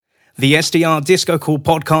The SDR Disco Call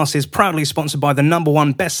podcast is proudly sponsored by the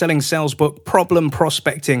 #1 best-selling sales book, Problem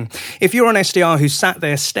Prospecting. If you're an SDR who sat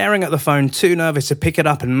there staring at the phone, too nervous to pick it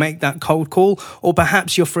up and make that cold call, or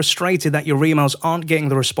perhaps you're frustrated that your emails aren't getting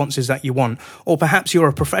the responses that you want, or perhaps you're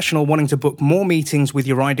a professional wanting to book more meetings with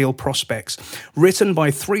your ideal prospects. Written by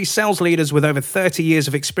 3 sales leaders with over 30 years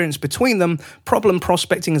of experience between them, Problem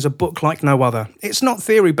Prospecting is a book like no other. It's not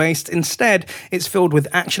theory-based. Instead, it's filled with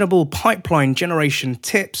actionable pipeline generation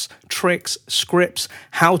tips, tricks, scripts,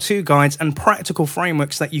 how-to guides, and practical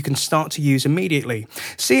frameworks that you can start to use immediately.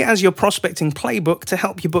 See it as your prospecting playbook to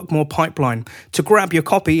help you book more pipeline. To grab your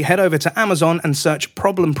copy, head over to Amazon and search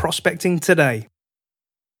Problem Prospecting today.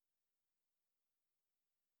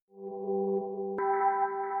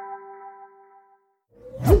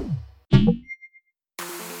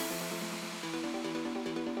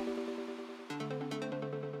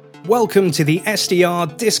 Welcome to the SDR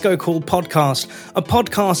Disco Call podcast, a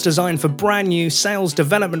podcast designed for brand new sales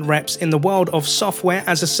development reps in the world of software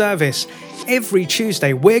as a service. Every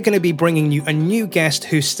Tuesday, we're going to be bringing you a new guest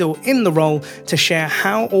who's still in the role to share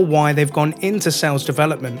how or why they've gone into sales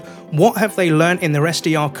development. What have they learned in their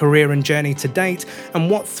SDR career and journey to date? And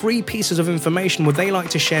what 3 pieces of information would they like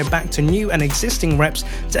to share back to new and existing reps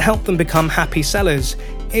to help them become happy sellers?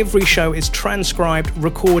 Every show is transcribed,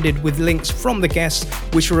 recorded with links from the guests,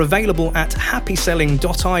 which are available at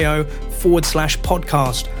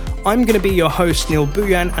happyselling.io/podcast. I'm going to be your host, Neil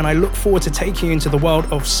Buyan, and I look forward to taking you into the world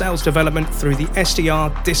of sales development through the SDR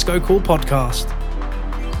Disco Call podcast.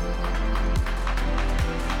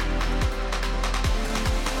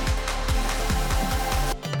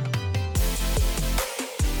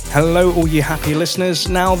 Hello, all you happy listeners.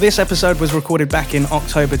 Now, this episode was recorded back in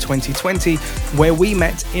October 2020, where we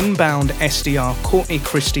met inbound SDR Courtney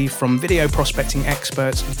Christie from video prospecting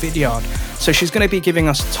experts Vidyard. So she's going to be giving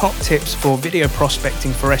us top tips for video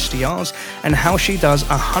prospecting for SDRs and how she does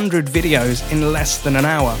 100 videos in less than an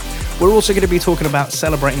hour. We're also going to be talking about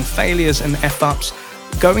celebrating failures and F-ups,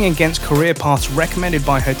 going against career paths recommended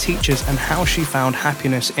by her teachers, and how she found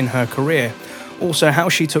happiness in her career. Also, how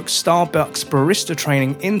she took Starbucks barista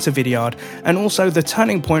training into Vidyard, and also the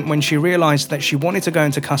turning point when she realized that she wanted to go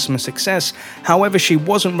into customer success. However, she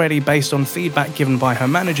wasn't ready based on feedback given by her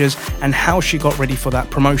managers, and how she got ready for that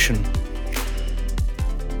promotion.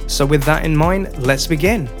 So with that in mind, let's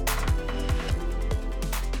begin.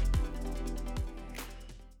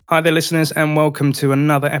 Hi there, listeners, and welcome to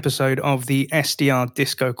another episode of the SDR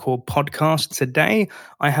Disco Call podcast. Today,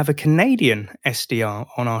 I have a Canadian SDR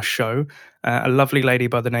on our show, a lovely lady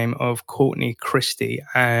by the name of Courtney Christie,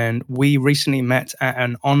 and we recently met at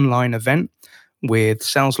an online event with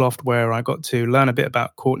SalesLoft where I got to learn a bit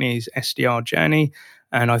about Courtney's SDR journey,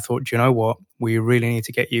 and I thought, you know what, we really need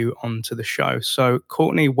to get you onto the show. So,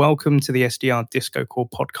 Courtney, welcome to the SDR Disco Call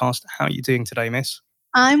podcast. How are you doing today, miss?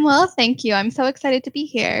 I'm well, thank you. I'm so excited to be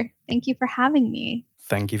here. Thank you for having me.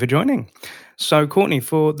 Thank you for joining. So, Courtney,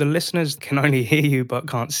 for the listeners that can only hear you but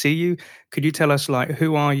can't see you, could you tell us,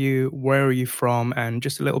 who are you, where are you from, and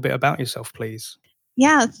just a little bit about yourself, please?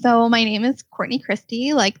 Yeah, so my name is Courtney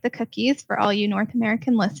Christie, like the cookies for all you North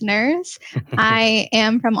American listeners. I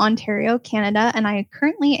am from Ontario, Canada, and I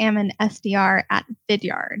currently am an SDR at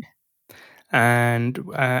Vidyard. And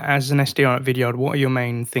as an SDR at Vidyard, what are your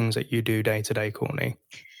main things that you do day to day, Courtney?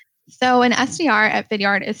 So an SDR at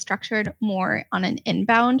Vidyard is structured more on an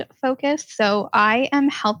inbound focus. So I am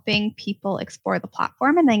helping people explore the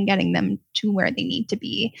platform and then getting them to where they need to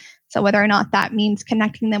be. So whether or not that means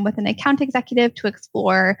connecting them with an account executive to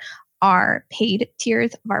explore our paid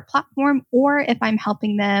tiers of our platform, or if I'm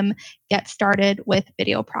helping them get started with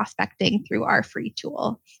video prospecting through our free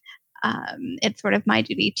tool. It's sort of my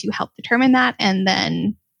duty to help determine that and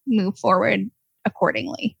then move forward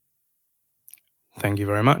accordingly. Thank you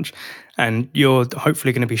very much. And you're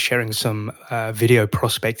hopefully going to be sharing some video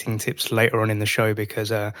prospecting tips later on in the show,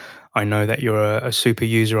 because I know that you're a super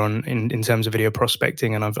user in terms of video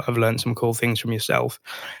prospecting, and I've learned some cool things from yourself.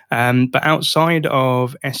 But outside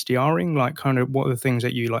of SDRing, what are the things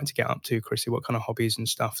that you like to get up to, Chrissy? What kind of hobbies and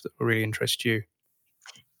stuff that really interest you?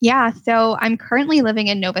 Yeah, so I'm currently living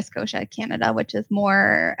in Nova Scotia, Canada, which is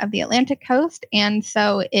more of the Atlantic coast. And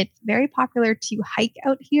so it's very popular to hike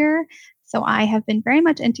out here. So I have been very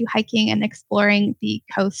much into hiking and exploring the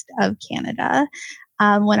coast of Canada.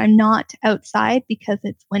 When I'm not outside because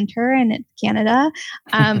it's winter and it's Canada,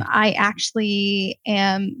 I actually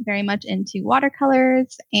am very much into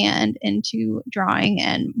watercolors and into drawing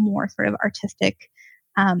and more sort of artistic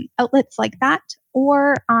outlets like that.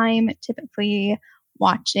 Or I'm typically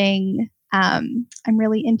watching, I'm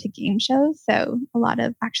really into game shows. So a lot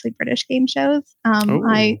of actually British game shows.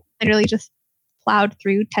 I literally just plowed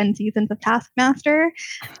through 10 seasons of Taskmaster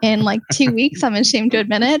in like 2 weeks. I'm ashamed to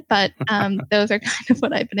admit it, but those are kind of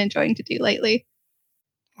what I've been enjoying to do lately.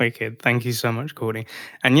 Wicked. Thank you so much, Courtney.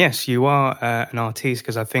 And yes, you are an artiste,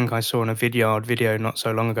 because I think I saw in a Vidyard video not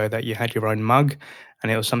so long ago that you had your own mug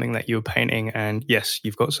and it was something that you were painting. And yes,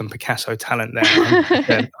 you've got some Picasso talent there.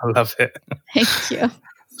 100%. I love it. Thank you.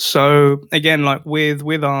 So again, like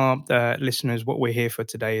with our listeners, what we're here for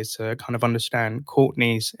today is to kind of understand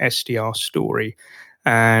Courtney's SDR story.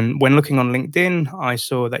 And when looking on LinkedIn, I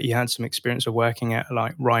saw that you had some experience of working at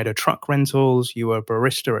like Ryder Truck Rentals. You were a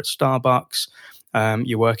barista at Starbucks.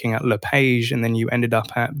 You're working at LePage, and then you ended up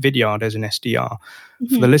at Vidyard as an SDR.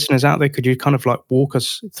 Mm-hmm. For the listeners out there, could you kind of like walk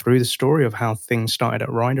us through the story of how things started at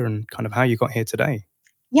Ryder and kind of how you got here today?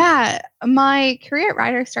 Yeah, my career at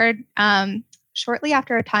Ryder started shortly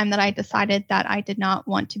after a time that I decided that I did not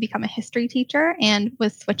want to become a history teacher and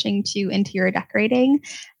was switching to interior decorating.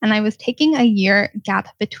 And I was taking a year gap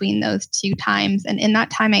between those two times. And in that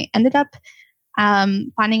time, I ended up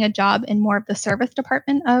finding a job in more of the service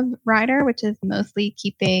department of Ryder, which is mostly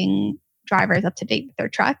keeping drivers up to date with their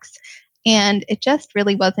trucks. And it just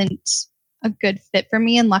really wasn't a good fit for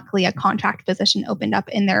me. And luckily, a contract position opened up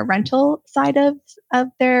in their rental side of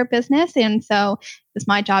their business. And so it was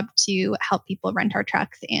my job to help people rent our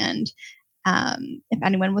trucks. And if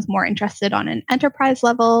anyone was more interested on an enterprise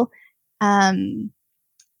level,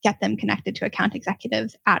 get them connected to account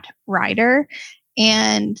executives at Ryder.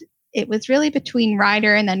 And it was really between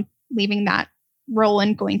Ryder and then leaving that role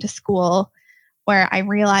and going to school where I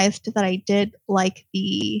realized that I did like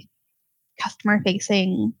the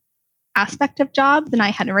customer-facing aspect of jobs. And I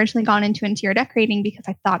had originally gone into interior decorating because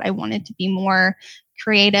I thought I wanted to be more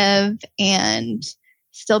creative and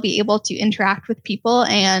still be able to interact with people.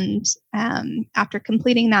 And after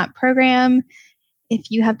completing that program, if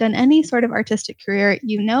you have done any sort of artistic career,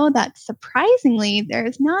 you know that surprisingly,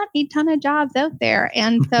 there's not a ton of jobs out there.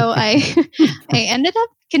 And so I ended up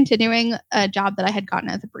continuing a job that I had gotten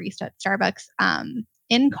as a barista at Starbucks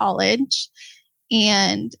in college.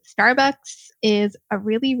 And Starbucks is a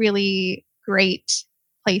really, really great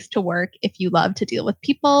place to work if you love to deal with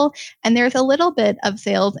people. And there's a little bit of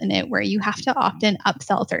sales in it where you have to often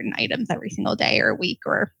upsell certain items every single day or week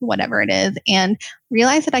or whatever it is. And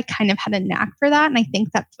realize that I kind of had a knack for that. And I think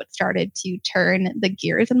that's what started to turn the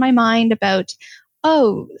gears in my mind about,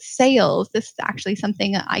 oh, sales, this is actually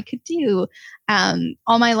something that I could do.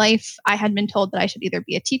 All my life, I had been told that I should either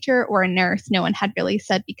be a teacher or a nurse. No one had really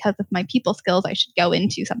said because of my people skills, I should go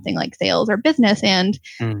into something like sales or business. And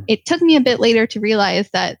it took me a bit later to realize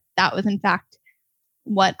that that was in fact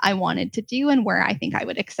what I wanted to do and where I think I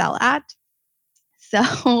would excel at.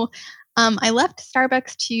 So I left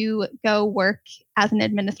Starbucks to go work as an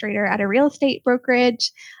administrator at a real estate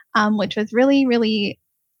brokerage, which was really, really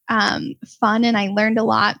fun, and I learned a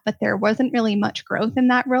lot, but there wasn't really much growth in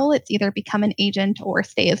that role. It's either become an agent or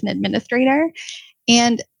stay as an administrator.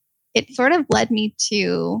 And it sort of led me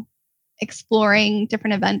to exploring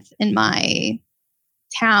different events in my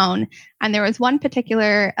town. And there was one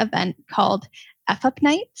particular event called F-Up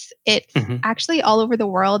Nights. It's actually all over the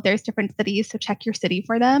world. There's different cities, so check your city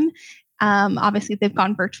for them. Obviously, they've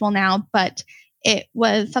gone virtual now, but it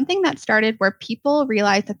was something that started where people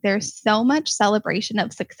realized that there's so much celebration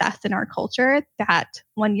of success in our culture that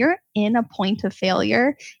when you're in a point of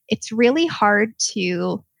failure, it's really hard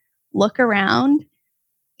to look around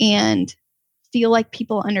and feel like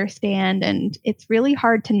people understand. And it's really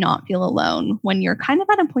hard to not feel alone when you're kind of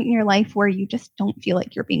at a point in your life where you just don't feel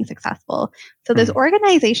like you're being successful. So this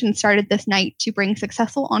organization started this night to bring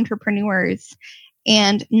successful entrepreneurs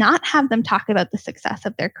and not have them talk about the success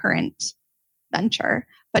of their current venture,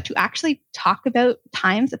 but to actually talk about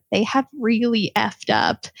times that they have really effed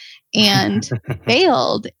up and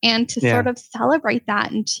failed, and to sort of celebrate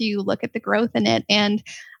that and to look at the growth in it. And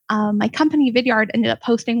my company Vidyard ended up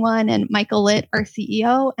hosting one, and Michael Litt, our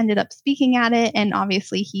CEO, ended up speaking at it. And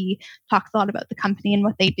obviously he talks a lot about the company and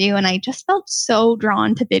what they do. And I just felt so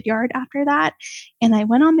drawn to Vidyard after that. And I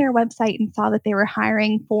went on their website and saw that they were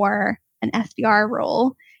hiring for an SDR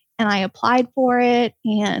role. And I applied for it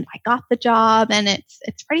and I got the job, and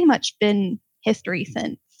it's pretty much been history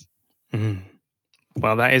since.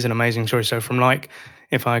 Well, that is an amazing story. So from like,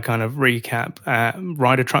 if I kind of recap,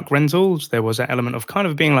 Ryder Truck Rentals, there was an element of kind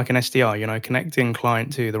of being like an SDR, you know, connecting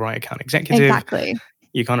client to the right account executive. Exactly.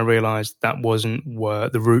 You kind of realized that wasn't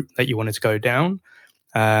the route that you wanted to go down.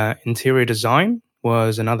 Interior design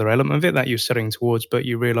was another element of it that you're studying towards, but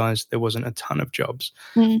you realized there wasn't a ton of jobs.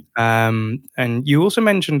 And you also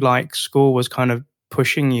mentioned like school was kind of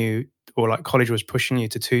pushing you, or like college was pushing you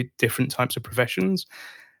to two different types of professions.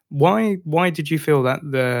 Why did you feel that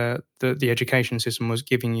the education system was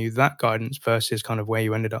giving you that guidance versus kind of where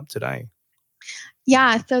you ended up today?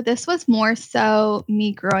 Yeah, so this was more so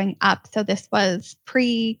me growing up. So this was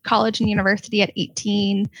pre-college and university at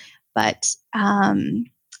 18, but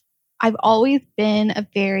I've always been a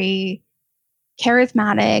very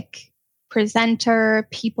charismatic presenter,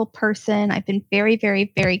 people person. I've been very,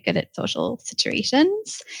 very, very good at social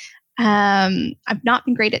situations. I've not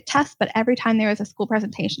been great at tests, but every time there was a school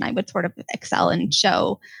presentation, I would sort of excel and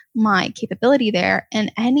show my capability there.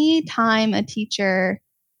 And any time a teacher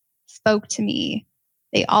spoke to me,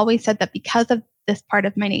 they always said that because of this part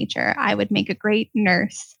of my nature, I would make a great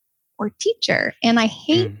nurse or teacher. And I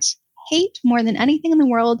hate more than anything in the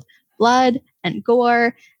world, blood and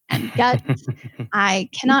gore and guts. I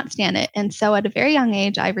cannot stand it. And so at a very young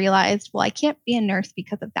age, I realized, well, I can't be a nurse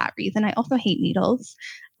because of that reason. I also hate needles.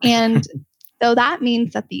 And so that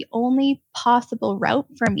means that the only possible route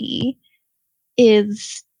for me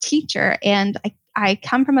is teacher. And I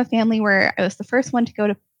come from a family where I was the first one to go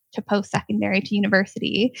to post-secondary, to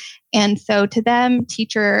university. And so to them,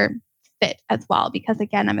 teacher fit as well, because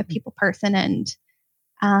again, I'm a people person, and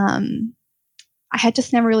I had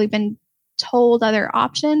just never really been told other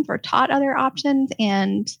options or taught other options.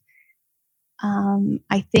 And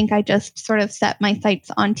I think I just sort of set my sights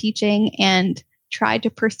on teaching and tried to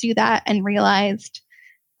pursue that and realized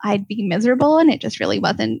I'd be miserable, and it just really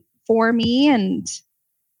wasn't for me. And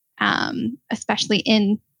especially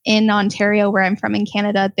in Ontario, where I'm from in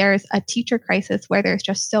Canada, there's a teacher crisis where there's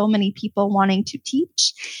just so many people wanting to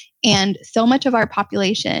teach. And so much of our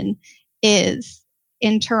population is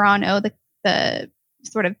in Toronto, the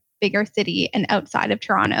sort of bigger city, and outside of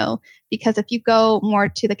Toronto. Because if you go more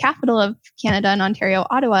to the capital of Canada and Ontario,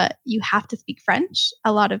 Ottawa, you have to speak French.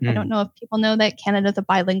 I don't know if people know that Canada's a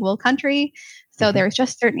bilingual country. So there's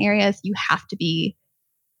just certain areas you have to be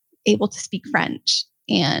able to speak French.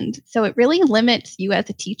 And so it really limits you as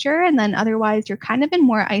a teacher. And then otherwise, you're kind of in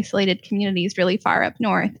more isolated communities really far up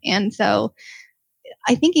north. And so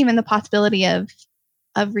I think even the possibility of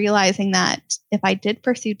realizing that if I did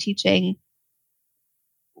pursue teaching,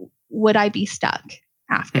 would I be stuck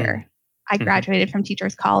after I graduated from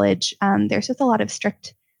Teachers College? There's just a lot of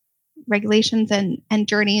strict regulations and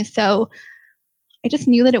journeys. So I just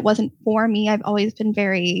knew that it wasn't for me. I've always been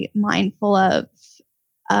very mindful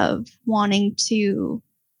of wanting to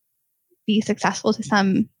be successful to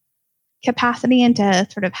some capacity and to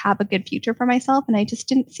sort of have a good future for myself. And I just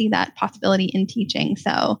didn't see that possibility in teaching.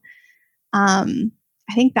 So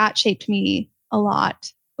I think that shaped me a lot,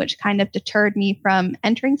 which kind of deterred me from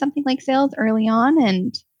entering something like sales early on.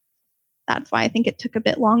 And that's why I think it took a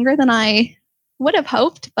bit longer than I would have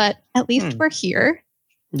hoped, but at least we're here.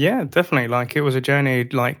 Yeah, definitely. Like, it was a journey,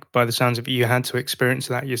 like, by the sounds of it, you had to experience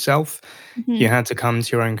that yourself. You had to come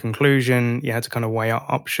to your own conclusion. You had to kind of weigh up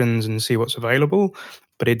options and see what's available.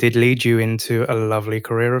 But it did lead you into a lovely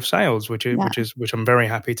career of sales, which I'm very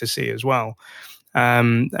happy to see as well.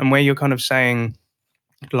 And where you're kind of saying,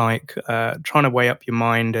 like, trying to weigh up your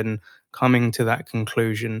mind and coming to that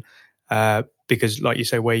conclusion, because, like you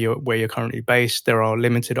say, where you're currently based, there are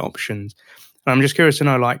limited options. And I'm just curious to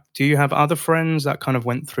know, like, do you have other friends that kind of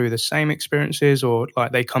went through the same experiences, or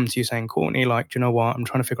like they come to you saying, Courtney, like, do you know what? I'm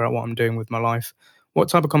trying to figure out what I'm doing with my life. What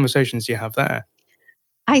type of conversations do you have there?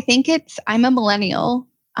 I think I'm a millennial.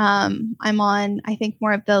 I'm on, I think,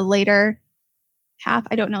 more of the later half.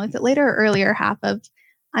 I don't know. Is it later or earlier half of,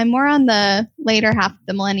 I'm more on the later half of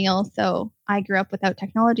the millennial. So I grew up without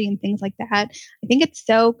technology and things like that. I think it's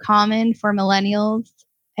so common for millennials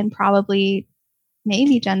and probably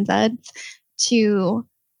maybe Gen Zs to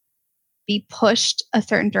be pushed a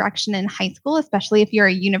certain direction in high school, especially if you're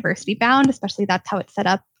a university bound, especially that's how it's set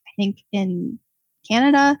up, I think, in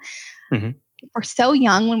Canada. We're so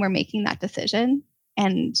young when we're making that decision,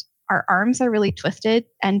 and our arms are really twisted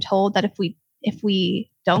and told that if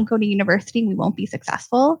we don't go to university, we won't be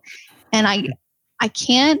successful. And I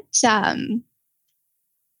can't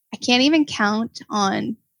even count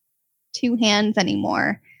on two hands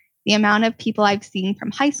anymore the amount of people I've seen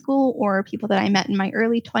from high school or people that I met in my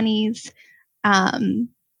early 20s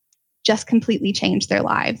just completely change their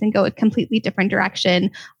lives and go a completely different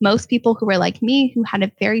direction. Most people who were like me, who had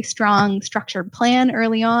a very strong structured plan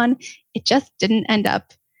early on, it just didn't end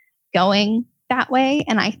up going that way.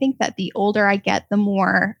 And I think that the older I get, the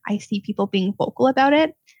more I see people being vocal about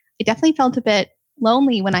it. I definitely felt a bit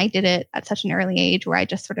lonely when I did it at such an early age, where I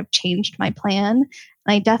just sort of changed my plan. And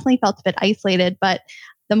I definitely felt a bit isolated, but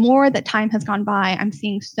the more that time has gone by, I'm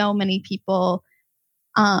seeing so many people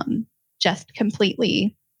just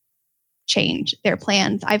completely change their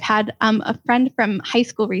plans. I've had a friend from high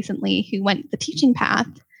school recently who went the teaching path,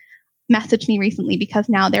 messaged me recently because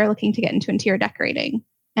now they're looking to get into interior decorating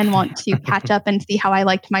and want to catch up and see how I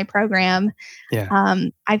liked my program. Yeah.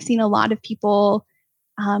 I've seen a lot of people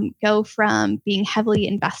go from being heavily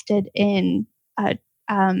invested in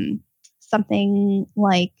something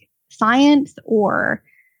like science or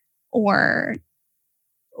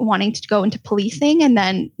wanting to go into policing, and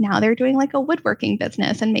then now they're doing like a woodworking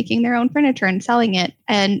business and making their own furniture and selling it.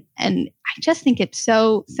 And I just think it's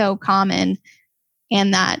so common,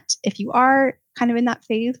 and that if you are kind of in that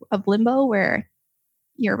phase of limbo where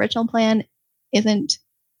your original plan isn't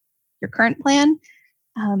your current plan,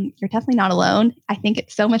 you're definitely not alone. I think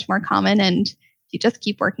it's so much more common, and if you just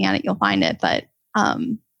keep working at it, you'll find it. But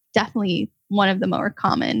definitely one of the more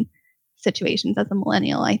common situations as a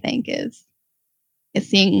millennial, I think, is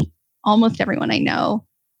seeing almost everyone I know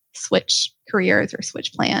switch careers or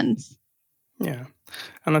switch plans. Yeah.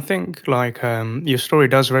 And I think like your story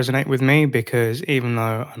does resonate with me because even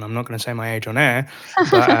though, and I'm not going to say my age on air,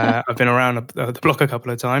 but I've been around the block a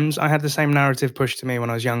couple of times, I had the same narrative pushed to me when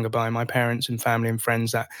I was younger by my parents and family and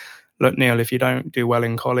friends that, look, Neil, if you don't do well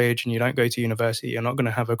in college and you don't go to university, you're not going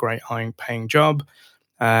to have a great high-paying job.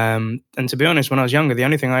 And to be honest, when I was younger, the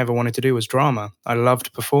only thing I ever wanted to do was drama. I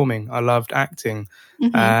loved performing. I loved acting.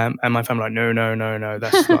 And my family like, no,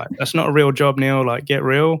 that's not a real job, Neil. Like, get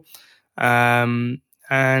real.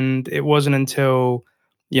 And it wasn't until,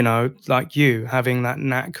 like you, having that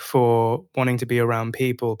knack for wanting to be around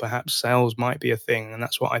people, perhaps sales might be a thing. And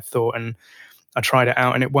that's what I thought. And I tried it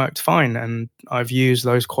out and it worked fine. And I've used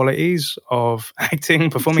those qualities of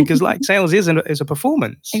acting, performing, because like sales is a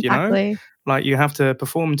performance, Exactly. Like you have to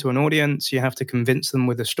perform to an audience, you have to convince them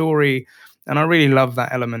with a story. And I really love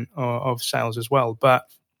that element of sales as well. But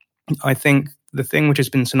I think the thing which has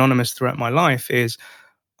been synonymous throughout my life is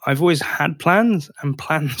I've always had plans, and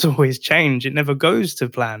plans always change. It never goes to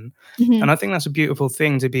plan. And I think that's a beautiful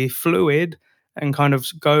thing, to be fluid and kind of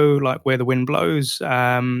go like where the wind blows.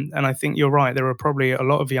 And I think you're right. There are probably a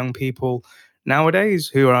lot of young people nowadays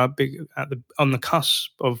who are on the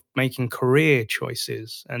cusp of making career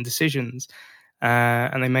choices and decisions.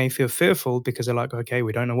 And they may feel fearful because they're like, okay,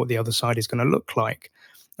 we don't know what the other side is going to look like.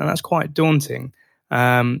 And that's quite daunting.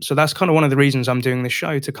 So that's kind of one of the reasons I'm doing this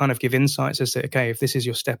show, to kind of give insights as to, okay, if this is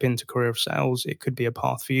your step into career of sales, it could be a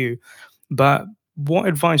path for you. But what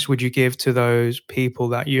advice would you give to those people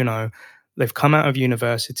that, they've come out of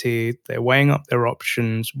university, they're weighing up their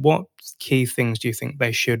options? What key things do you think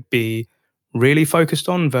they should be really focused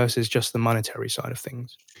on versus just the monetary side of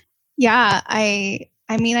things? Yeah, I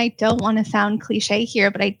mean, I don't want to sound cliche here,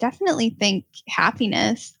 but I definitely think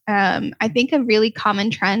happiness. I think a really common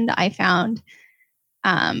trend I found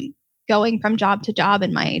going from job to job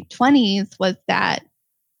in my 20s was that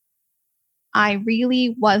I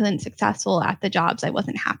really wasn't successful at the jobs I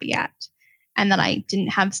wasn't happy at, and that I didn't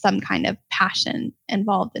have some kind of passion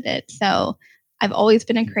involved in it. So I've always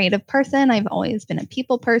been a creative person. I've always been a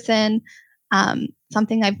people person.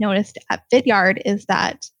 Something I've noticed at Vidyard is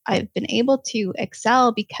that I've been able to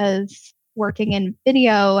excel because working in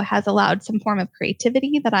video has allowed some form of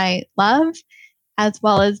creativity that I love, as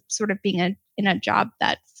well as sort of being in a job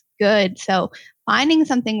that's good. So finding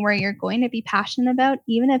something where you're going to be passionate about,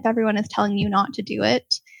 even if everyone is telling you not to do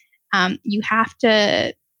it, you have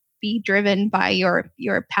to be driven by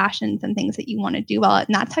your passions and things that you want to do well.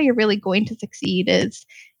 And that's how you're really going to succeed. Is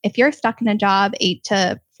if you're stuck in a job 8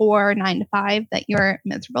 to 4, 9 to 5 that you're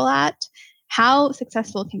miserable at, how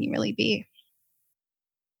successful can you really be?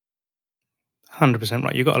 100%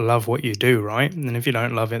 right. You've got to love what you do, right? And if you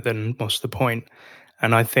don't love it, then what's the point?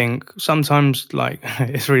 And I think sometimes, like,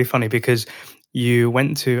 it's really funny because you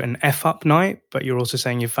went to an F-up night, but you're also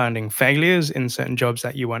saying you're finding failures in certain jobs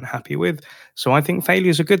that you weren't happy with. So I think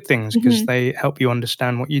failures are good things because they help you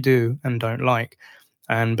understand what you do and don't like.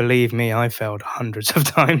 And believe me, I failed hundreds of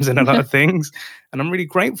times in a lot of things. And I'm really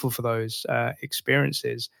grateful for those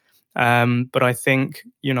experiences. But I think,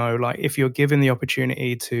 like if you're given the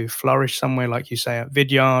opportunity to flourish somewhere, like you say at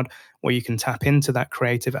Vidyard, where you can tap into that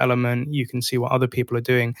creative element, you can see what other people are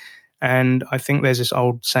doing. And I think there's this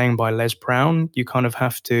old saying by Les Brown, you kind of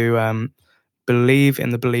have to believe in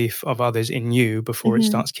the belief of others in you before it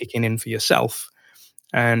starts kicking in for yourself.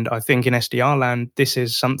 And I think in SDR land, this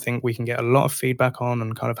is something we can get a lot of feedback on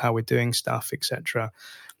and kind of how we're doing stuff, etc.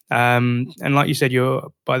 And like you said,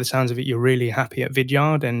 by the sounds of it, you're really happy at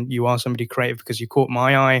Vidyard, and you are somebody creative because you caught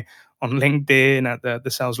my eye on LinkedIn at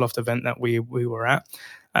the Sales Loft event that we were at.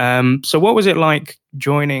 So what was it like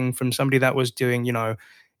joining from somebody that was doing,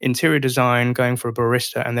 interior design, going for a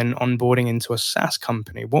barista, and then onboarding into a SaaS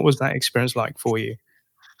company? What was that experience like for you?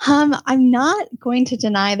 I'm not going to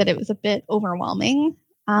deny that it was a bit overwhelming.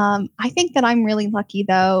 I think that I'm really lucky,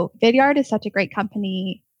 though. Vidyard is such a great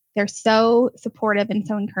company. They're so supportive and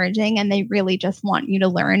so encouraging, and they really just want you to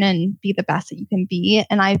learn and be the best that you can be.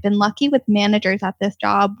 And I've been lucky with managers at this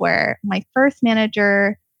job where my first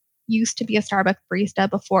manager used to be a Starbucks barista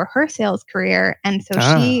before her sales career. And so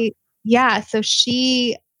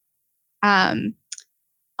she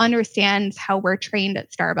understands how we're trained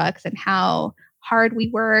at Starbucks and how hard we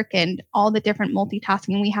work and all the different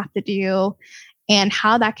multitasking we have to do and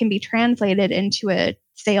how that can be translated into a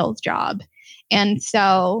sales job. And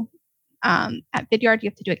so at Vidyard, you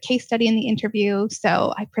have to do a case study in the interview.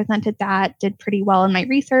 So I presented that, did pretty well in my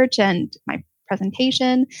research and my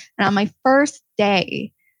presentation. And on my first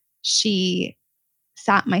day, she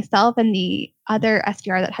sat myself and the other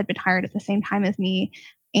SDR that had been hired at the same time as me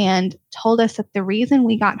and told us that the reason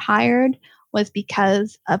we got hired was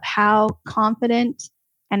because of how confident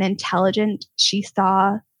and intelligent she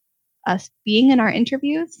saw us being in our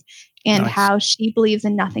interviews and how she believes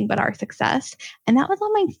in nothing but our success. And that was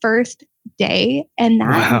on my first day. And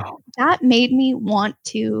that made me want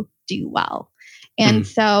to do well. And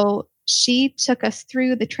so she took us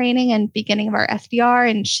through the training and beginning of our SDR,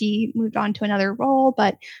 and she moved on to another role.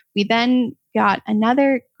 But we then got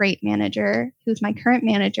another great manager who's my current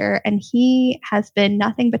manager, and he has been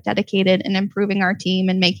nothing but dedicated in improving our team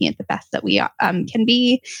and making it the best that we can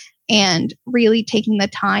be, and really taking the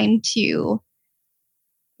time to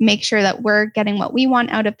make sure that we're getting what we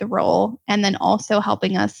want out of the role, and then also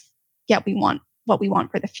helping us get what we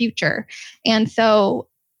want for the future. And so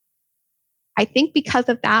I think because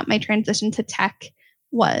of that, my transition to tech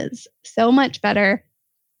was so much better.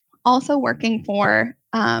 Also working for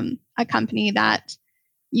a company that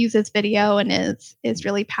uses video and is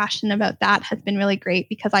really passionate about that has been really great,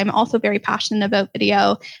 because I'm also very passionate about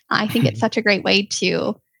video. I think it's such a great way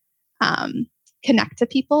to connect to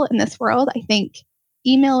people in this world. I think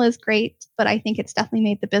email is great, but I think it's definitely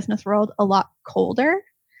made the business world a lot colder.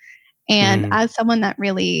 And as someone that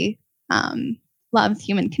really loves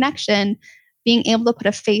human connection, being able to put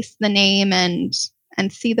a face to the name and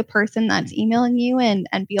see the person that's emailing you and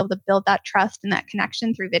be able to build that trust and that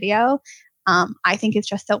connection through video, I think is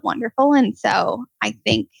just so wonderful. And so I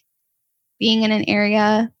think being in an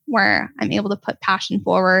area where I'm able to put passion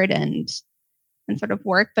forward and sort of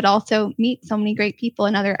work, but also meet so many great people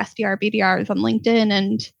and other SDR, BDRs on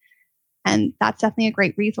LinkedIn. And that's definitely a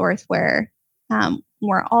great resource where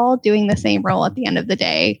we're all doing the same role at the end of the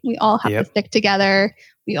day. We all have to stick together.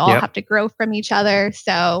 We all have to grow from each other.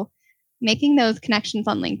 So making those connections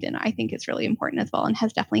on LinkedIn, I think, is really important as well, and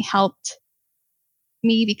has definitely helped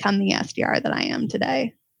me become the SDR that I am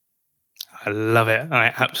today. I love it.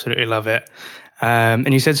 I absolutely love it.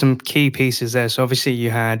 And you said some key pieces there. So obviously you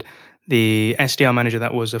had the SDR manager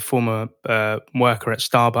that was a former worker at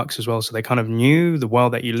Starbucks as well. So they kind of knew the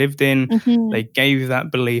world that you lived in. They gave you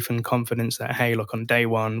that belief and confidence that, hey, look, on day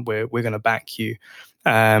one, we're going to back you.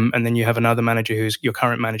 And then you have another manager who's your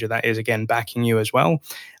current manager that is, again, backing you as well.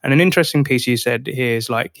 And an interesting piece you said here is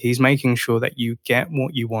like, he's making sure that you get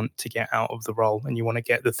what you want to get out of the role, and you want to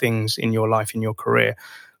get the things in your life, in your career.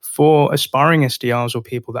 For aspiring SDRs or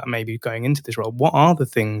people that may be going into this role, what are the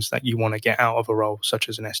things that you want to get out of a role such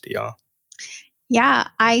as an SDR? Yeah,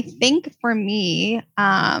 I think for me,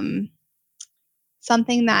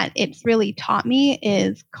 something that it's really taught me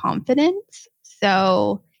is confidence.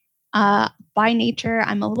 So by nature,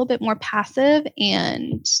 I'm a little bit more passive,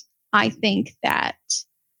 and I think that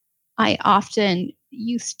I often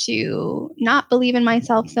used to not believe in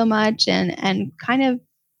myself so much and kind of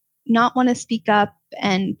not want to speak up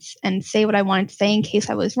and say what I wanted to say in case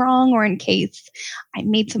I was wrong or in case I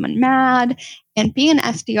made someone mad. And being an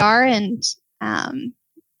SDR and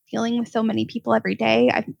dealing with so many people every day,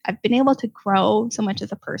 I've been able to grow so much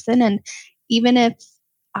as a person. And even if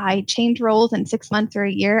I change roles in 6 months or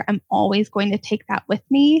a year, I'm always going to take that with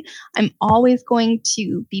me. I'm always going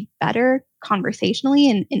to be better conversationally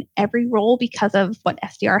in every role because of what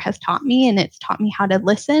SDR has taught me. And it's taught me how to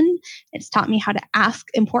listen. It's taught me how to ask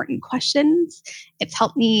important questions. It's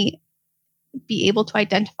helped me be able to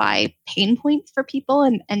identify pain points for people.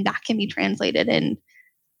 And that can be translated in,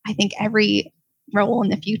 I think, every role in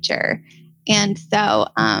the future. And so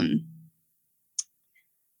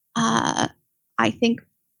I think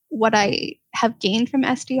what I have gained from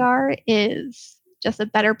SDR is just a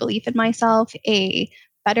better belief in myself, a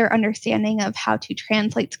better understanding of how to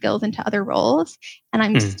translate skills into other roles. And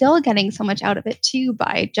I'm still getting so much out of it too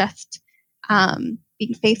by just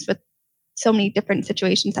being faced with so many different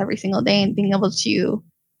situations every single day and being able to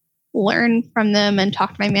learn from them and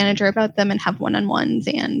talk to my manager about them and have one-on-ones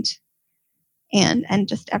and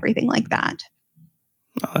just everything like that.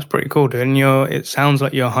 Oh, that's pretty cool, dude. And it sounds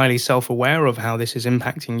like you're highly self-aware of how this is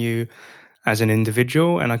impacting you as an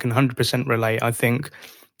individual. And I can 100% relate. I think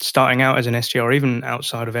starting out as an SDR, even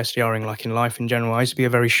outside of SDRing, like in life in general, I used to be a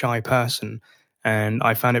very shy person. And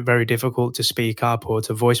I found it very difficult to speak up or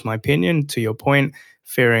to voice my opinion, to your point,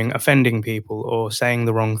 fearing offending people or saying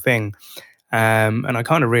the wrong thing. And I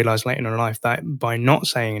kind of realized later in life that by not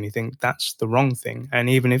saying anything, that's the wrong thing. And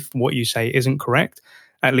even if what you say isn't correct,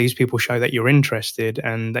 at least people show that you're interested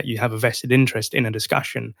and that you have a vested interest in a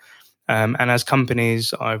discussion. And as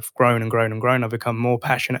companies, I've grown and grown and grown. I've become more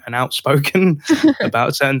passionate and outspoken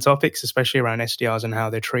about certain topics, especially around SDRs and how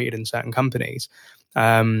they're treated in certain companies.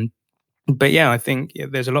 But yeah, I think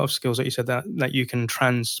there's a lot of skills that you said that you can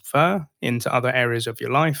transfer into other areas of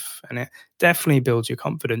your life, and it definitely builds your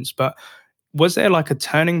confidence. But was there like a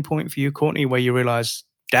turning point for you, Courtney, where you realized,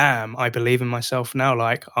 damn, I believe in myself now,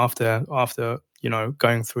 like after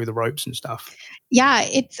going through the ropes and stuff? Yeah,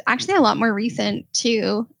 it's actually a lot more recent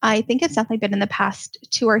too. I think it's definitely been in the past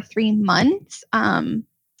 2 or 3 months. My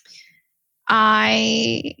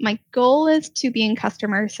goal is to be in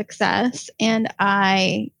customer success, and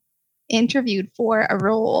I interviewed for a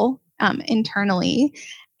role internally,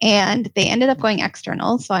 and they ended up going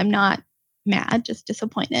external. So I'm not mad, just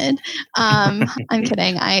disappointed. I'm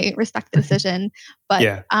kidding. I respect the decision. But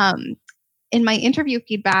Yeah. In my interview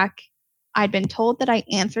feedback, I'd been told that I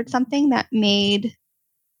answered something that made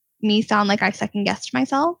me sound like I second guessed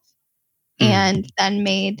myself, and then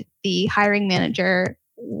made the hiring manager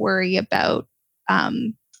worry about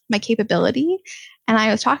my capability. And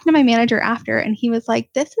I was talking to my manager after, and he was like,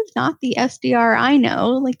 "This is not the SDR I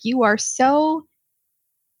know. Like, you are so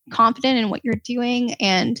confident in what you're doing."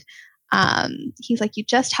 And he's like, "You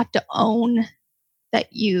just have to own that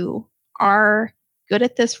you are good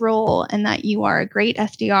at this role and that you are a great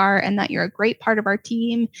SDR and that you're a great part of our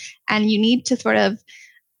team. And you need to sort of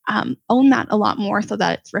own that a lot more so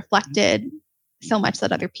that it's reflected so much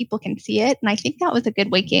that other people can see it." And I think that was a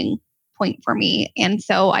good waking point for me. And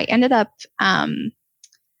so I ended up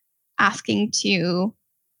asking to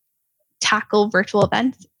tackle virtual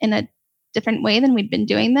events in a different way than we'd been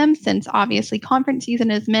doing them, since obviously conference season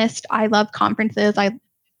is missed. I love conferences. I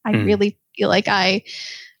really feel like I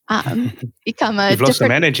become a You've lost some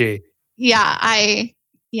energy. Yeah, I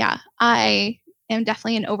am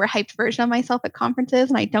definitely an overhyped version of myself at conferences,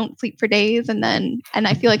 and I don't sleep for days, and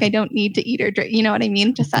I feel like I don't need to eat or drink, you know what I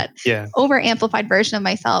mean? Just that over amplified version of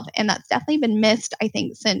myself. And that's definitely been missed, I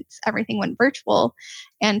think, since everything went virtual.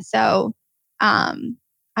 And so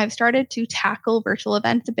I've started to tackle virtual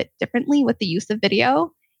events a bit differently with the use of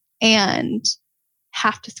video, and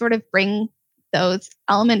have to sort of bring those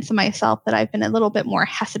elements of myself that I've been a little bit more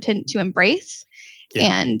hesitant to embrace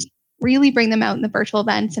and really bring them out in the virtual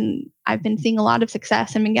events. And I've been seeing a lot of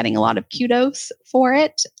success and been getting a lot of kudos for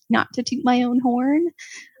it, not to toot my own horn.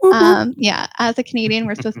 As a Canadian,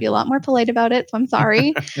 we're supposed to be a lot more polite about it, so I'm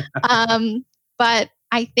sorry. But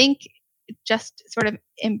I think just sort of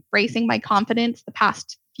embracing my confidence the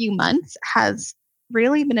past few months has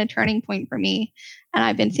really been a turning point for me. And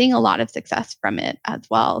I've been seeing a lot of success from it as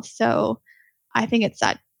well. So I think it's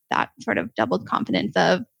that sort of doubled confidence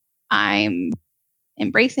of I'm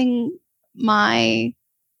embracing my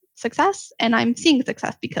success, and I'm seeing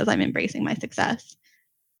success because I'm embracing my success.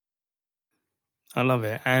 I love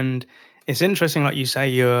it. And it's interesting, like you say,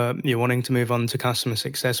 you're wanting to move on to customer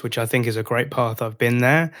success, which I think is a great path. I've been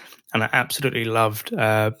there, and I absolutely loved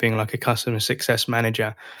being like a customer success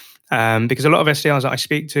manager. Because a lot of SDRs that I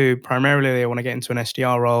speak to, primarily they want to get into an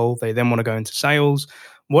SDR role. They then want to go into sales.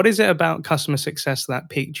 What is it about customer success that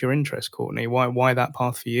piqued your interest, Courtney? Why that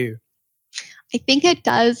path for you? I think it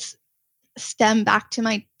does stem back to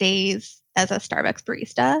my days as a Starbucks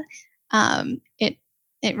barista.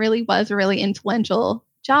 It really was a really influential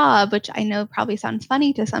job, which I know probably sounds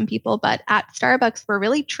funny to some people, but at Starbucks, we're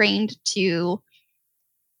really trained to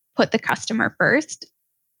put the customer first.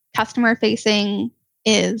 Customer facing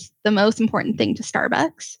is the most important thing to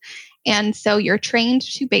Starbucks. And so you're trained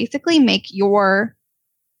to basically make your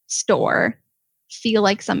store feel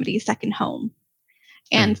like somebody's second home.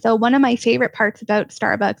 And so one of my favorite parts about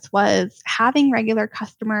Starbucks was having regular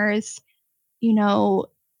customers,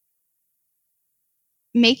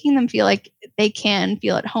 making them feel like they can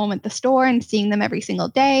feel at home at the store and seeing them every single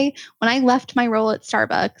day. When I left my role at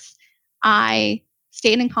Starbucks, I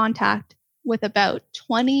stayed in contact with about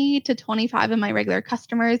 20 to 25 of my regular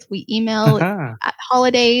customers. We email at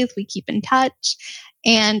holidays, we keep in touch.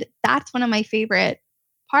 And that's one of my favorite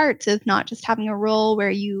parts, is not just having a role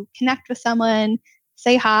where you connect with someone,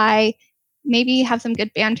 say hi, maybe have some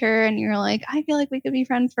good banter and you're like, I feel like we could be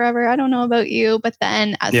friends forever. I don't know about you. But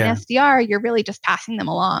then as an SDR, you're really just passing them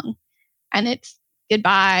along and it's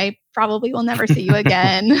goodbye. Probably will never see you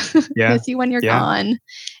again. Miss you when you're gone.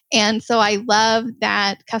 And so I love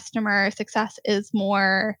that customer success is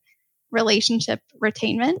more relationship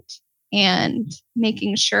retainment and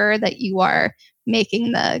making sure that you are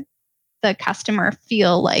making the customer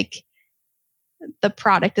feel like the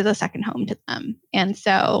product is a second home to them. And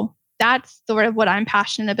so that's sort of what I'm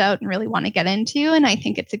passionate about and really want to get into. And I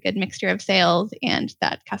think it's a good mixture of sales and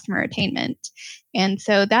that customer attainment. And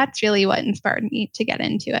so that's really what inspired me to get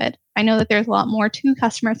into it. I know that there's a lot more to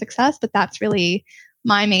customer success, but that's really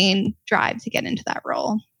my main drive to get into that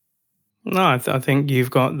role. No, I think you've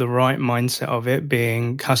got the right mindset of it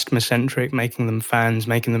being customer centric, making them fans,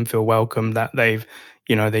 making them feel welcome, that they're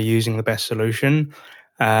using the best solution.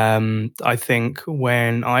 I think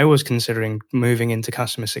when I was considering moving into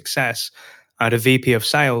customer success, I had a VP of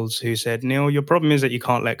sales who said, Neil, your problem is that you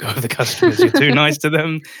can't let go of the customers. You're too nice to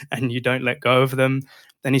them and you don't let go of them.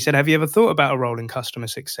 Then he said, have you ever thought about a role in customer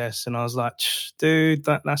success? And I was like, dude,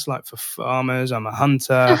 that's like for farmers. I'm a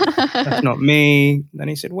hunter. That's not me. Then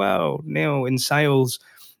he said, well, Neil, in sales,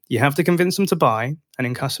 you have to convince them to buy. And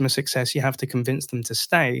in customer success, you have to convince them to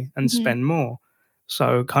stay and spend more.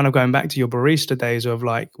 So kind of going back to your barista days of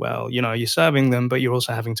like, well, you're serving them, but you're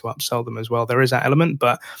also having to upsell them as well. There is that element,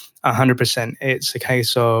 but 100%, it's a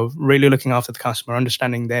case of really looking after the customer,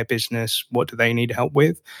 understanding their business, what do they need help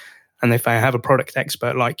with? And if I have a product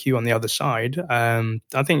expert like you on the other side, I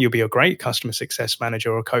think you'll be a great customer success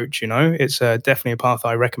manager or coach. It's definitely a path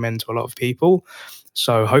I recommend to a lot of people.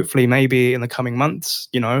 So hopefully maybe in the coming months,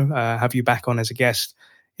 have you back on as a guest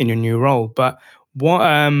in your new role. But what,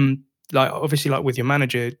 obviously with your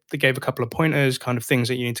manager, they gave a couple of pointers, kind of things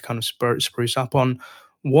that you need to kind of spruce up on.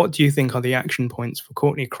 What do you think are the action points for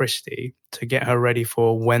Courtney Christie to get her ready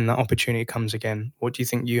for when that opportunity comes again? What do you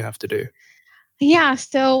think you have to do? Yeah,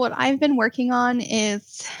 so what I've been working on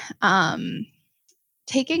is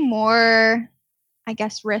taking more, I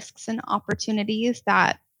guess, risks and opportunities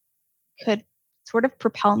that could sort of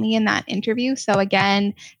propel me in that interview. So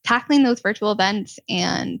again, tackling those virtual events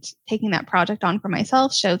and taking that project on for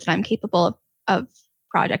myself shows that I'm capable of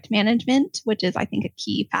project management, which is, I think, a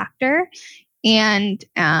key factor. And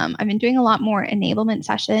I've been doing a lot more enablement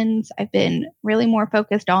sessions. I've been really more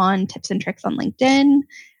focused on tips and tricks on LinkedIn.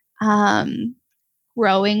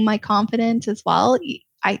 Growing my confidence as well.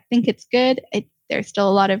 I think it's good. There's still a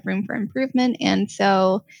lot of room for improvement. And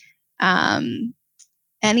so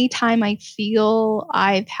anytime I feel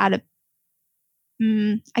I've had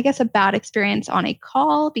a bad experience on a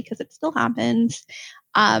call, because it still happens,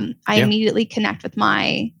 I immediately connect with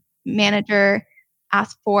my manager,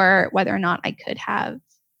 ask for whether or not I could have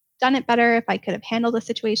done it better, if I could have handled the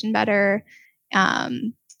situation better.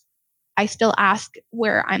 I still ask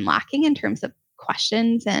where I'm lacking in terms of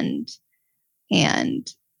questions and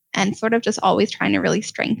sort of just always trying to really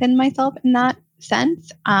strengthen myself in that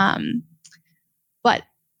sense. But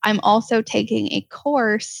I'm also taking a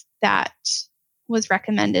course that was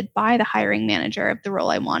recommended by the hiring manager of the role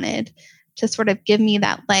I wanted to sort of give me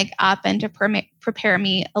that leg up and to prepare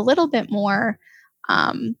me a little bit more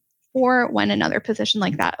for when another position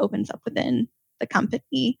like that opens up within the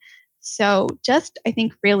company. So just, I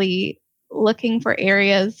think, really looking for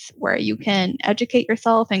areas where you can educate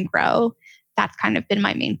yourself and grow. That's kind of been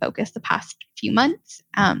my main focus the past few months.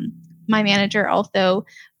 My manager also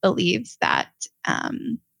believes that,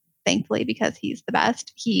 thankfully, because he's the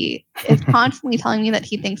best, he is constantly telling me that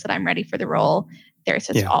he thinks that I'm ready for the role. There's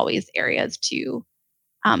just always areas to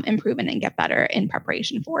improve in and get better in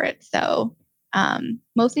preparation for it. So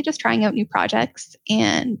mostly just trying out new projects.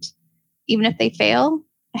 And even if they fail,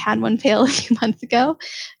 I had one fail a few months ago,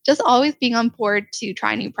 just always being on board to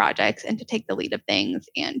try new projects and to take the lead of things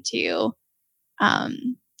and to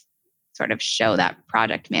sort of show that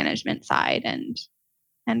project management side and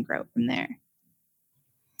grow from there.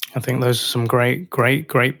 I think those are some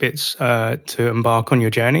great bits to embark on your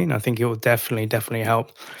journey. And I think it will definitely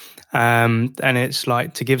help. And it's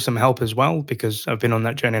like to give some help as well, because I've been on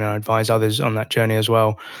that journey and I advise others on that journey as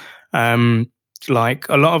well. Like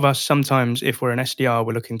a lot of us, sometimes if we're an SDR,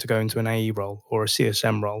 we're looking to go into an AE role or a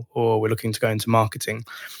CSM role, or we're looking to go into marketing.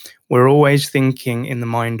 We're always thinking in the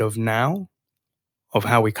mind of now, of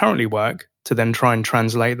how we currently work, to then try and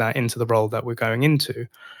translate that into the role that we're going into.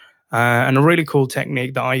 And a really cool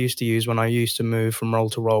technique that I used to use when I used to move from role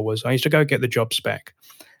to role was I used to go get the job spec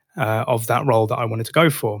of that role that I wanted to go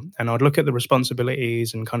for. And I'd look at the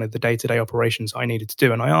responsibilities and kind of the day-to-day operations I needed to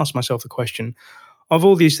do. And I asked myself the question, of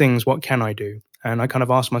all these things, what can I do? And I kind of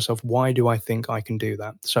ask myself, why do I think I can do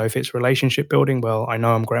that? So if it's relationship building, well, I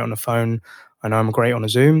know I'm great on the phone. I know I'm great on a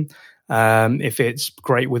Zoom. If it's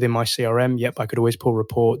great within my CRM, yep, I could always pull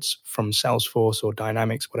reports from Salesforce or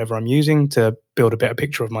Dynamics, whatever I'm using, to build a better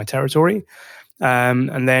picture of my territory.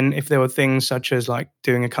 And then if there were things such as like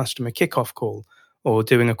doing a customer kickoff call or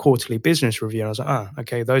doing a quarterly business review, I was like,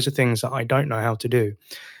 okay, those are things that I don't know how to do.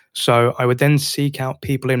 So I would then seek out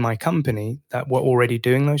people in my company that were already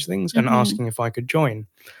doing those things and asking if I could join.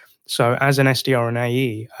 So as an SDR and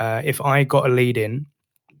AE, if I got a lead in,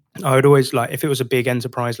 I would always, like, if it was a big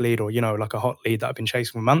enterprise lead or, like a hot lead that I've been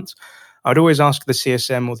chasing for months, I'd always ask the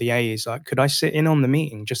CSM or the AEs, like, could I sit in on the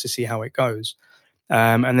meeting just to see how it goes?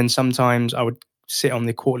 And then sometimes I would sit on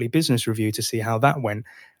the quarterly business review to see how that went.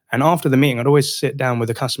 And after the meeting, I'd always sit down with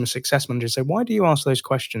the customer success manager and say, why do you ask those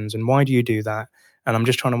questions? And why do you do that? And I'm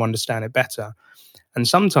just trying to understand it better. And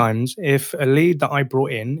sometimes if a lead that I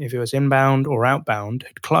brought in, if it was inbound or outbound,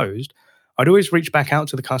 had closed, I'd always reach back out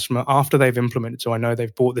to the customer after they've implemented, so I know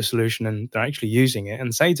they've bought the solution and they're actually using it,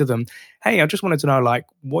 and say to them, hey, I just wanted to know, like,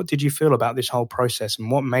 what did you feel about this whole process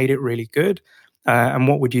and what made it really good? And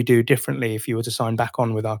what would you do differently if you were to sign back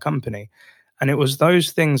on with our company? And it was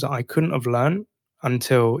those things that I couldn't have learned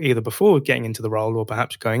until either before getting into the role or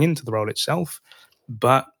perhaps going into the role itself.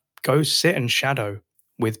 But go sit and shadow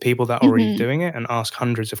with people that are already doing it and ask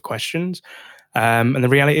hundreds of questions. And the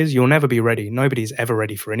reality is you'll never be ready. Nobody's ever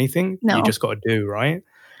ready for anything. No. You just got to do, right?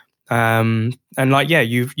 And like, yeah,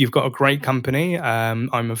 you've got a great company.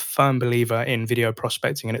 I'm a firm believer in video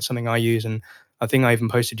prospecting, and it's something I use. And I think I even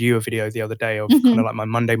posted you a video the other day of kind of like my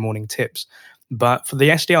Monday morning tips. But for the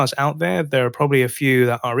SDRs out there, there are probably a few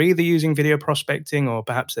that are either using video prospecting or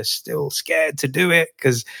perhaps they're still scared to do it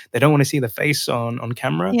because they don't want to see the face on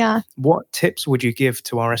camera. Yeah. What tips would you give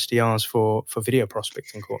to our SDRs for video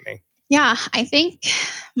prospecting, Courtney? Yeah, I think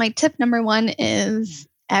my tip number one is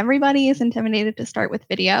everybody is intimidated to start with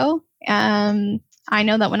video. I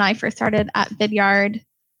know that when I first started at Vidyard,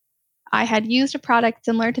 I had used a product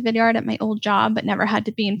similar to Vidyard at my old job, but never had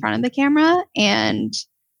to be in front of the camera. And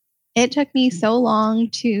it took me so long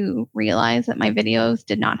to realize that my videos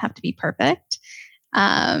did not have to be perfect.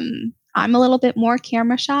 I'm a little bit more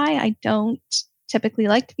camera shy. I don't typically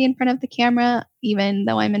like to be in front of the camera, even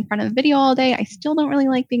though I'm in front of video all day. I still don't really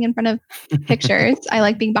like being in front of pictures. I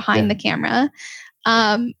like being behind the camera.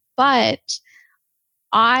 But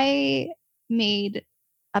I made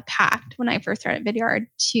a pact when I first started Vidyard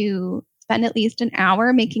to spend at least an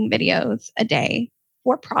hour making videos a day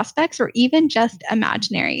for prospects or even just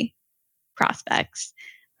imaginary prospects.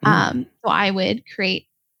 So I would create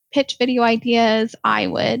pitch video ideas. I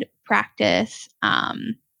would practice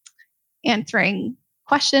answering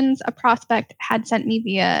questions a prospect had sent me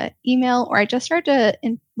via email, or I just started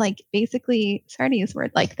to basically, sorry to use the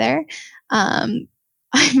word like there. I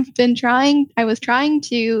was trying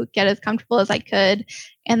to get as comfortable as I could.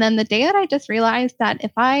 And then the day that I just realized that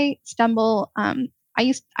if I stumble,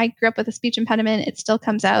 I grew up with a speech impediment. It still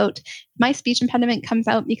comes out. My speech impediment comes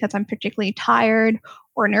out because I'm particularly tired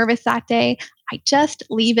or nervous that day. I just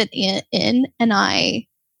leave it in and I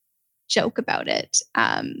joke about it.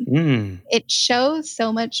 It shows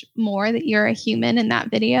so much more that you're a human in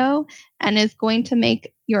that video and is going to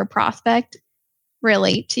make your prospect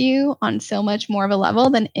relate to you on so much more of a level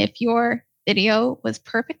than if your video was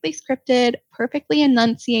perfectly scripted, perfectly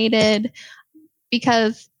enunciated,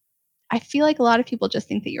 because I feel like a lot of people just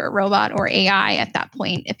think that you're a robot or AI at that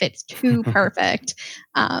point if it's too perfect.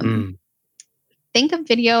 Think of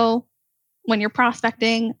video when you're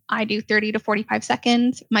prospecting. I do 30 to 45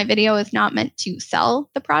 seconds. My video is not meant to sell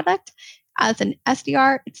the product. As an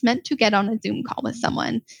SDR, it's meant to get on a Zoom call with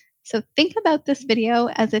someone. So think about this video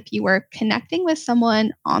as if you were connecting with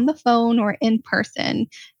someone on the phone or in person.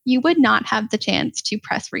 You would not have the chance to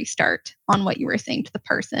press restart on what you were saying to the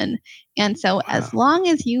person. And so as long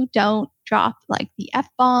as you don't drop like the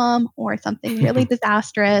F-bomb or something really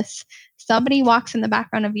disastrous, somebody walks in the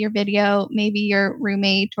background of your video, maybe your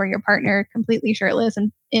roommate or your partner completely shirtless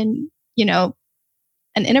and in, an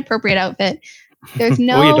inappropriate outfit. There's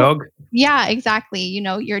no... Or your dog. Yeah, exactly.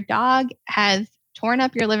 Your dog has torn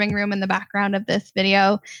up your living room in the background of this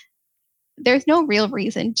video. There's no real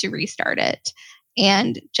reason to restart it.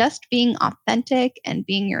 And just being authentic and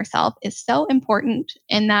being yourself is so important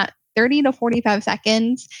in that 30 to 45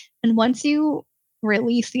 seconds. And once you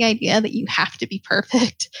release the idea that you have to be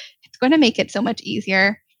perfect, it's going to make it so much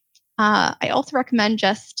easier. I also recommend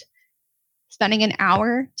just spending an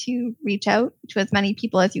hour to reach out to as many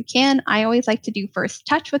people as you can. I always like to do first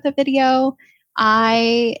touch with a video.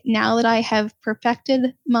 Now that I have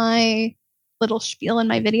perfected my little spiel in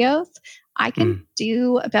my videos, I can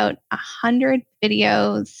do about 100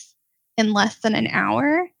 videos in less than an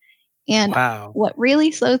hour. And wow. what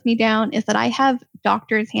really slows me down is that I have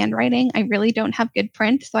doctor's handwriting. I really don't have good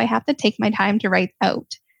print. So I have to take my time to write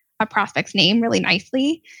out a prospect's name really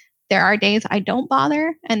nicely. There are days I don't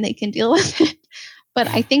bother and they can deal with it. But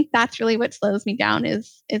I think that's really what slows me down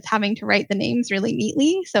is having to write the names really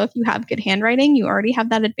neatly. So if you have good handwriting, you already have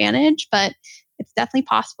that advantage. But it's definitely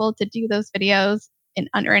possible to do those videos in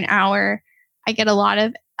under an hour. I get a lot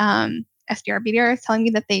of SDR videos telling me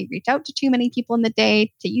that they reach out to too many people in the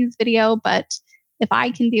day to use video. But if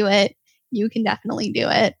I can do it, you can definitely do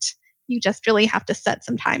it. You just really have to set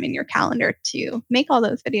some time in your calendar to make all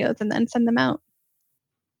those videos and then send them out.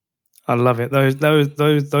 I love it.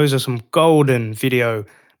 Those are some golden video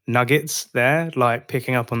nuggets there, like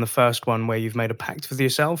picking up on the first one where you've made a pact with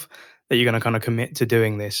yourself that you're going to kind of commit to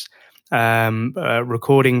doing this.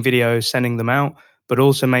 Recording videos, sending them out, but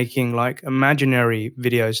also making like imaginary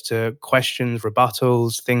videos to questions,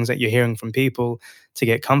 rebuttals, things that you're hearing from people to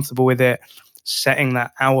get comfortable with it, setting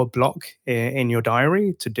that hour block in your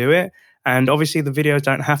diary to do it. And obviously the videos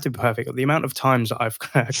don't have to be perfect. The amount of times that I've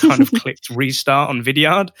kind of clicked restart on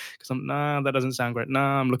Vidyard because I'm, that doesn't sound great.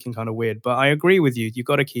 I'm looking kind of weird. But I agree with you. You've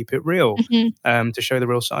got to keep it real to show the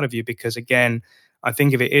real side of you. Because again, I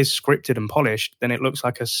think if it is scripted and polished, then it looks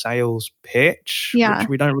like a sales pitch, which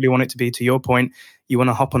we don't really want it to be. To your point, you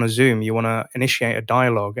want to hop on a Zoom. You want to initiate a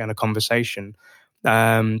dialogue and a conversation.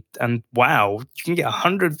 And wow, you can get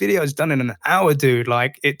 100 videos done in an hour, dude.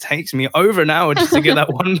 Like it takes me over an hour just to get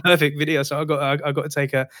that one perfect video. So I got to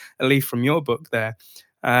take a leaf from your book there.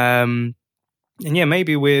 And yeah,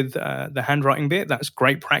 maybe with the handwriting bit, that's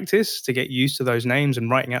great practice to get used to those names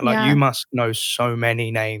and writing out. Like you must know so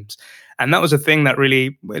many names. And that was a thing that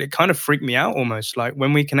really, it kind of freaked me out almost. Like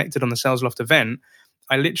when we connected on the Sales Loft event,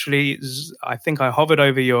 I think I hovered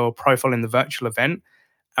over your profile in the virtual event.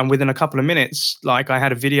 And within a couple of minutes, like I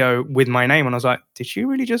had a video with my name and I was like, did she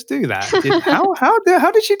really just do that?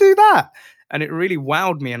 How did she do that? And it really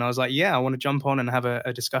wowed me. And I was like, yeah, I want to jump on and have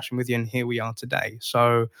a discussion with you. And here we are today.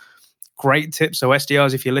 So great tips. So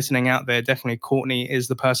SDRs, if you're listening out there, definitely Courtney is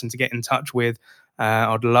the person to get in touch with.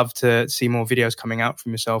 I'd love to see more videos coming out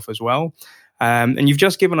from yourself as well. And you've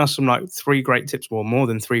just given us some like 3 great tips, or more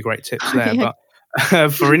than 3 great tips there. But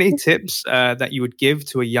for any tips that you would give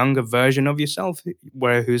to a younger version of yourself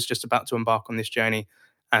who's just about to embark on this journey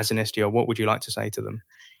as an SDR, what would you like to say to them?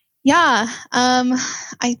 Yeah,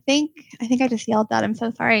 I think I just yelled that. I'm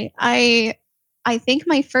so sorry. I think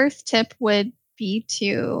my first tip would be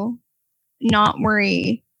to not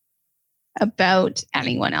worry about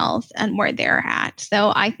anyone else and where they're at.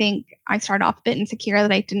 So I think I started off a bit insecure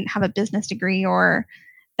that I didn't have a business degree, or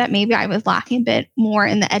that maybe I was lacking a bit more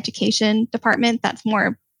in the education department that's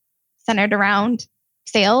more centered around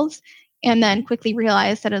sales. And then quickly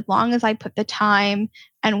realized that as long as I put the time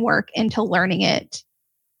and work into learning it,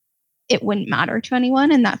 it wouldn't matter to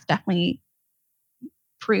anyone. And that's definitely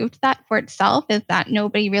proved that for itself, is that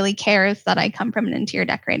nobody really cares that I come from an interior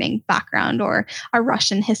decorating background or a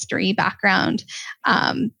Russian history background.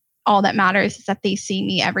 All that matters is that they see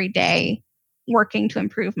me every day working to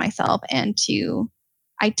improve myself, and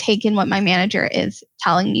I take in what my manager is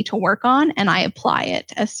telling me to work on and I apply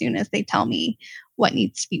it as soon as they tell me what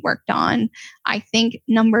needs to be worked on. I think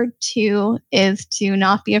number 2 is to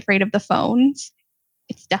not be afraid of the phones.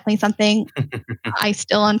 It's definitely something I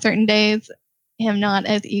still on certain days am not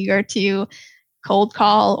as eager to cold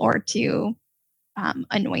call or to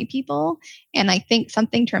annoy people. And I think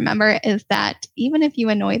something to remember is that even if you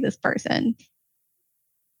annoy this person,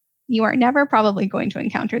 you are never probably going to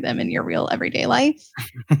encounter them in your real everyday life,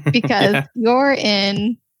 because you're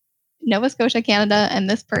in Nova Scotia, Canada, and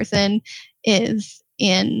this person is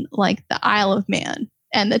in like the Isle of Man.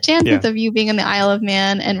 And the chances of you being in the Isle of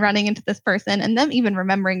Man and running into this person and them even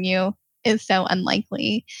remembering you is so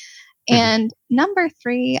unlikely. And number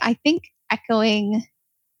 3, I think echoing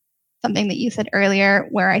something that you said earlier,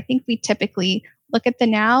 where I think we typically look at the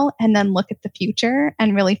now and then look at the future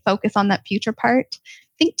and really focus on that future part.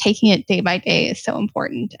 I think taking it day by day is so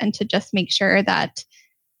important, and to just make sure that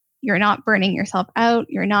you're not burning yourself out,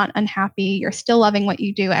 you're not unhappy, you're still loving what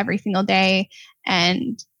you do every single day,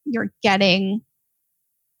 and you're getting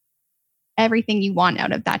everything you want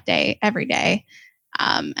out of that day every day.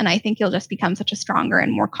 And I think you'll just become such a stronger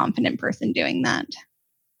and more confident person doing that.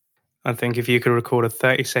 I think if you could record a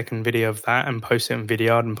 30-second video of that and post it on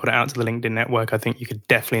Vidyard and put it out to the LinkedIn network, I think you could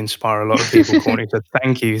definitely inspire a lot of people, Courtney. So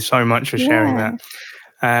thank you so much for sharing that.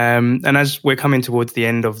 And as we're coming towards the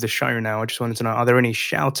end of the show now, I just wanted to know, are there any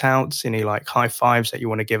shout outs, any like high fives that you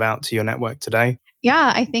want to give out to your network today?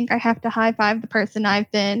 Yeah, I think I have to high five the person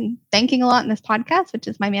I've been thanking a lot in this podcast, which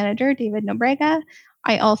is my manager, David Nobrega.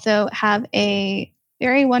 I also have a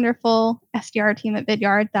very wonderful SDR team at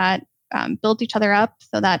Vidyard that build each other up.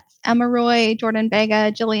 So that's Emma Roy, Jordan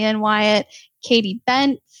Vega, Jillian Wyatt, Katie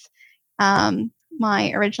Bentz,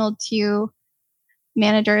 my original 2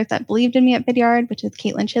 managers that believed in me at Vidyard, which is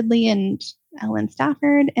Caitlin Chidley and Ellen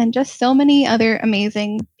Stafford, and just so many other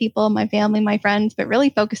amazing people, my family, my friends, but really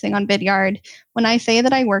focusing on Vidyard. When I say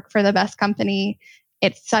that I work for the best company,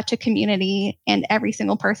 it's such a community, and every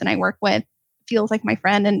single person I work with feels like my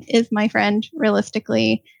friend and is my friend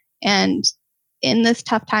realistically. And in this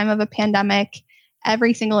tough time of a pandemic,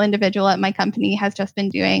 every single individual at my company has just been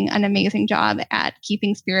doing an amazing job at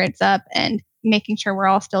keeping spirits up and making sure we're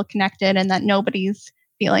all still connected and that nobody's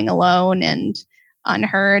feeling alone and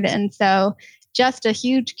unheard. And so just a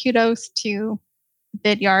huge kudos to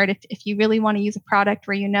Vidyard. If you really want to use a product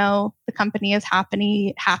where you know the company is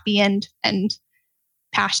happy and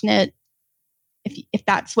passionate, if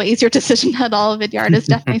that sways your decision at all, Vidyard is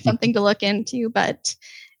definitely something to look into. But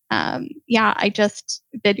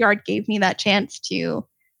Vidyard gave me that chance to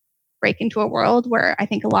break into a world where I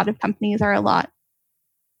think a lot of companies are a lot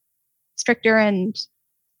stricter and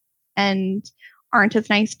aren't as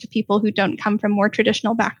nice to people who don't come from more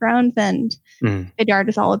traditional backgrounds. And Vidyard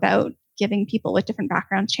is all about giving people with different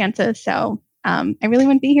backgrounds chances. So I really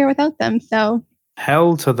wouldn't be here without them. So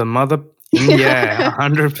hell to the mother. Yeah,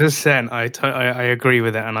 100%. I agree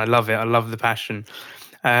with it, and I love it. I love the passion.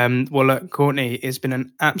 Well, look, Courtney, it's been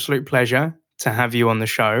an absolute pleasure to have you on the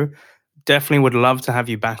show. Definitely would love to have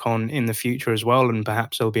you back on in the future as well, and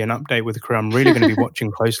perhaps there'll be an update with the crew. I'm really going to be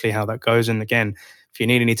watching closely how that goes. And again, if you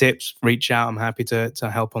need any tips, reach out. I'm happy to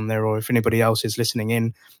help on there, or if anybody else is listening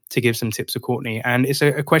in to give some tips to Courtney. And it's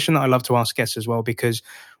a question that I love to ask guests as well, because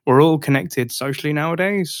we're all connected socially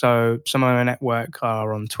nowadays. So some of my network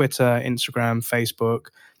are on Twitter, Instagram, Facebook,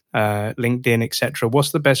 LinkedIn, etc.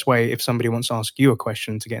 What's the best way if somebody wants to ask you a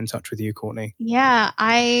question to get in touch with you, Courtney? Yeah,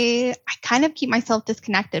 I kind of keep myself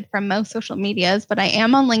disconnected from most social medias, but I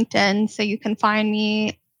am on LinkedIn. So you can find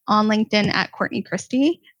me on LinkedIn at Courtney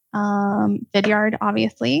Christie, Vidyard,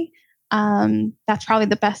 obviously. That's probably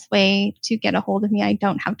the best way to get a hold of me. I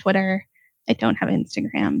don't have Twitter. I don't have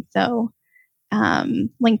Instagram. So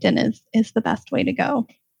LinkedIn is the best way to go.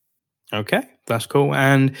 Okay, that's cool.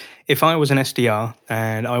 And if I was an SDR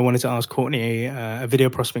and I wanted to ask Courtney a video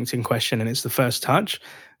prospecting question and it's the first touch,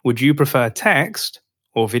 would you prefer text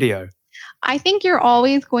or video? I think you're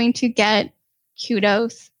always going to get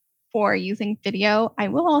kudos for using video. I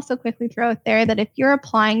will also quickly throw out there that if you're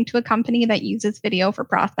applying to a company that uses video for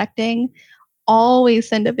prospecting, always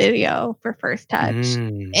send a video for first touch.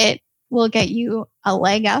 It will get you a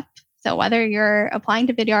leg up. So whether you're applying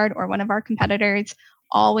to Vidyard or one of our competitors,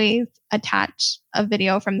 always attach a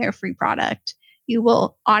video from their free product. You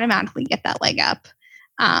will automatically get that leg up.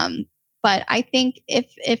 But I think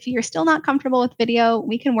if you're still not comfortable with video,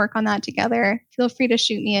 we can work on that together. Feel free to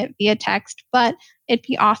shoot me it via text, but it'd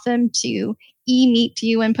be awesome to meet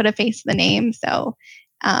you and put a face to the name. So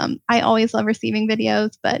I always love receiving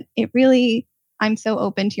videos, but I'm so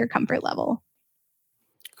open to your comfort level.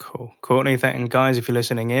 Cool. Courtney, and guys, if you're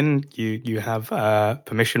listening in, you have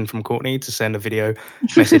permission from Courtney to send a video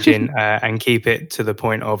message in and keep it to the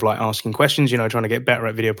point of like asking questions, trying to get better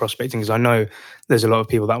at video prospecting, because I know there's a lot of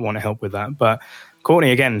people that want to help with that. But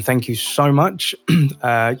Courtney, again, thank you so much. You've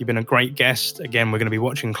been a great guest. Again, we're going to be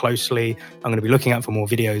watching closely. I'm going to be looking out for more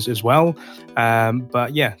videos as well.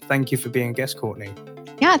 But yeah, thank you for being a guest, Courtney.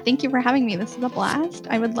 Yeah, thank you for having me. This is a blast.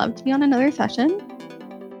 I would love to be on another session.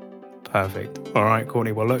 Perfect. All right,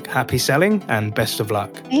 Courtney. Well, look, happy selling and best of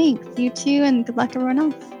luck. Thanks. You too, and good luck everyone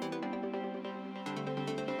else.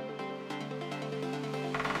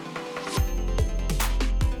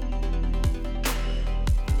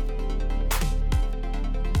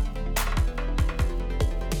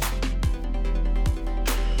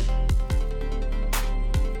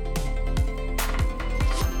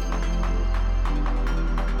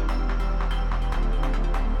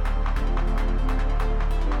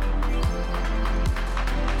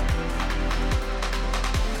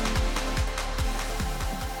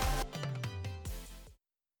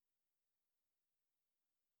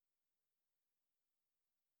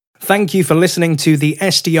 Thank you for listening to the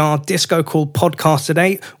SDR DiscoCall podcast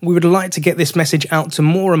today. We would like to get this message out to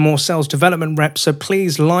more and more sales development reps, so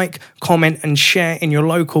please like, comment, and share in your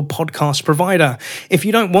local podcast provider. If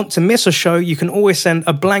you don't want to miss a show, you can always send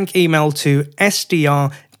a blank email to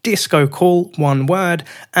SDR DiscoCall, one word,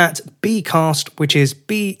 at bcast, which is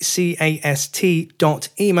bcast.email,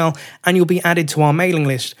 and you'll be added to our mailing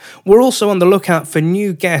list. We're also on the lookout for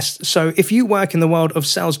new guests, so if you work in the world of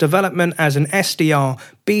sales development as an SDR,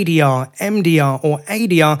 BDR, MDR, or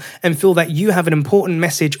ADR, and feel that you have an important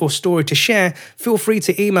message or story to share, feel free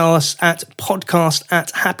to email us at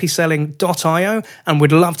podcast@happyselling.io, and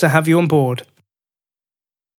we'd love to have you on board.